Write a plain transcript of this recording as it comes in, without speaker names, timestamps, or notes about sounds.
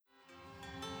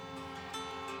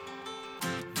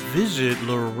Visit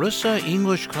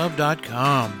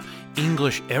larissaenglishclub.com.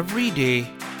 English every day,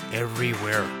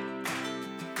 everywhere.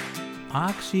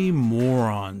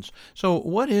 Oxymorons. So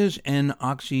what is an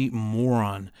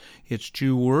oxymoron? It's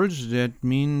two words that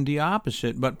mean the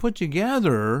opposite, but put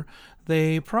together,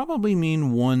 they probably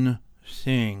mean one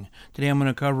thing. Today I'm going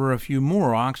to cover a few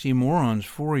more oxymorons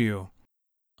for you.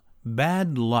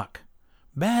 Bad luck.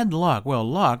 Bad luck. Well,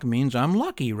 luck means I'm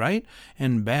lucky, right?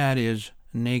 And bad is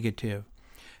negative.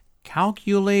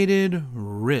 Calculated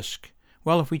risk.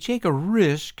 Well, if we take a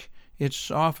risk, it's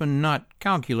often not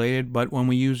calculated, but when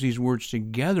we use these words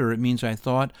together, it means I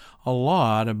thought a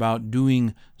lot about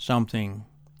doing something.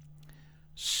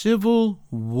 Civil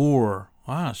war.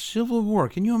 Civil war.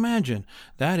 Can you imagine?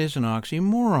 That is an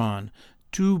oxymoron.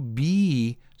 To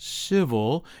be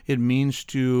civil, it means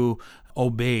to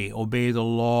obey the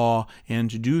law, and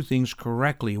to do things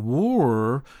correctly.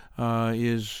 War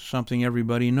is something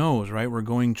everybody knows, right? We're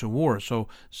going to war. So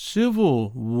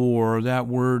civil war,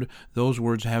 those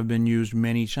words have been used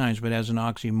many times, but as an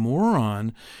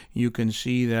oxymoron, you can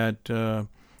see that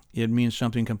it means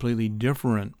something completely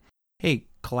different. Hey,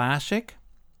 classic,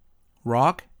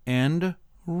 rock, and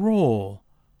roll.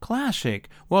 Classic.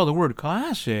 Well, the word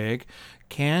classic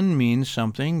can mean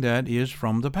something that is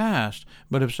from the past.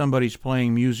 But if somebody's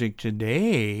playing music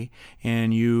today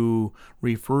and you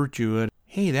refer to it,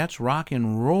 hey, that's rock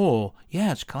and roll.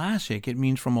 Yeah, it's classic. It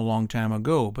means from a long time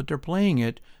ago, but they're playing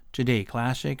it today.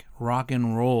 Classic, rock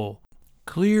and roll.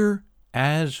 Clear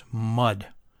as mud.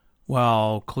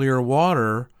 Well, clear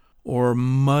water or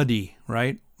muddy,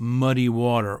 right? Muddy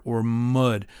water or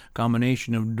mud.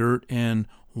 Combination of dirt and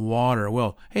water.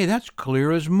 Well, hey, that's clear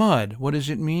as mud. What does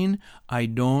it mean? I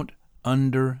don't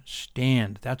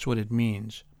understand. That's what it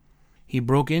means. He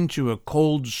broke into a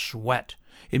cold sweat.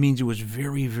 It means he was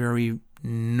very, very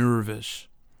nervous.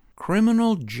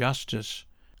 Criminal justice.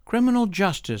 Criminal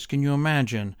justice. Can you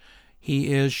imagine? She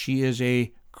is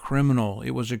a criminal.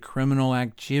 It was a criminal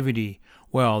activity.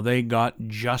 Well, they got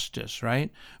justice, right?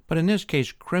 But in this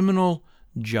case, criminal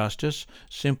justice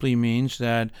simply means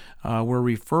that we're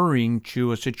referring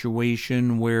to a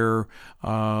situation where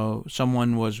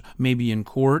someone was maybe in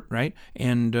court, right?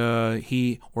 And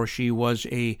he or she was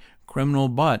a criminal,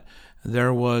 but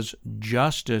there was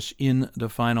justice in the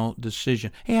final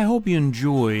decision. Hey, I hope you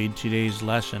enjoyed today's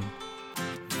lesson.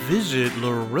 Visit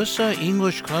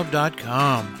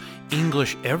larissaenglishclub.com.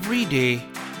 English every day,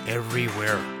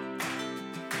 everywhere.